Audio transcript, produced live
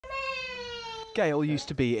Gail used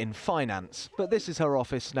to be in finance, but this is her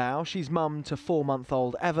office now. She's mum to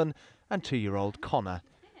 4-month-old Evan and 2-year-old Connor.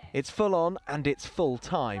 It's full on and it's full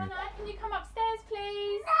time. Connor, can you come upstairs,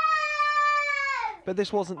 please? But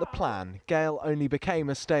this wasn't the plan. Gail only became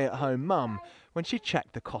a stay-at-home mum when she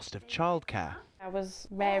checked the cost of childcare. I was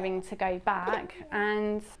raring to go back,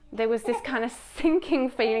 and there was this kind of sinking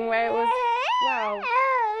feeling where it was, well,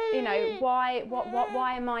 you know,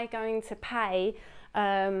 why am I going to pay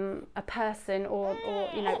a person or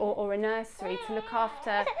a nursery to look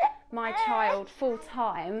after my child full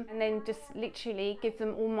time and then just literally give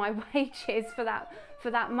them all my wages for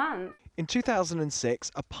that month. In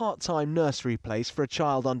 2006, a part-time nursery place for a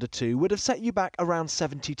child under 2 would have set you back around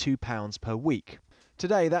 £72 per week.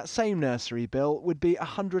 Today, that same nursery bill would be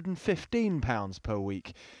 £115 per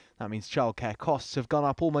week. That means childcare costs have gone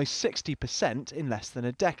up almost 60% in less than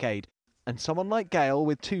a decade. And someone like Gail,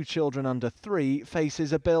 with 2 children under 3,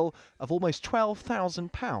 faces a bill of almost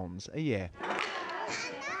 £12,000 a year.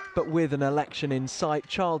 But with an election in sight,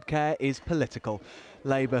 childcare is political.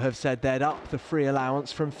 Labour have said they'd up the free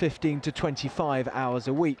allowance from 15 to 25 hours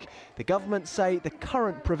a week. The government say the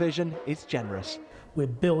current provision is generous. We're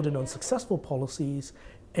building on successful policies,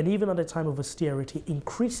 and even at a time of austerity,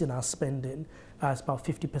 increasing our spending as about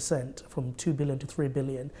 50% from 2 billion to 3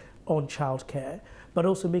 billion on childcare, but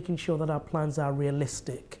also making sure that our plans are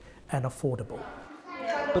realistic and affordable.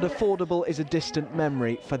 But affordable is a distant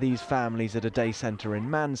memory for these families at a day centre in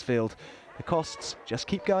Mansfield. The costs just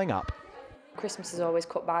keep going up. Christmas is always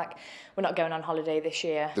cut back. We're not going on holiday this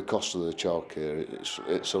year. The cost of the childcare,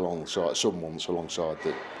 it's alongside, some months alongside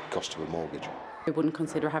the cost of a mortgage. We wouldn't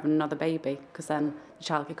consider having another baby because then the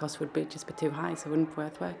childcare cost would just be too high, so it wouldn't be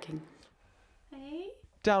worth working.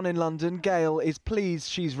 Down in London, Gail is pleased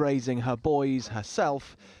she's raising her boys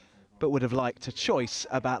herself, but would have liked a choice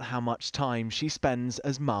about how much time she spends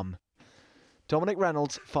as mum. Dominic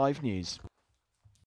Reynolds, 5 News.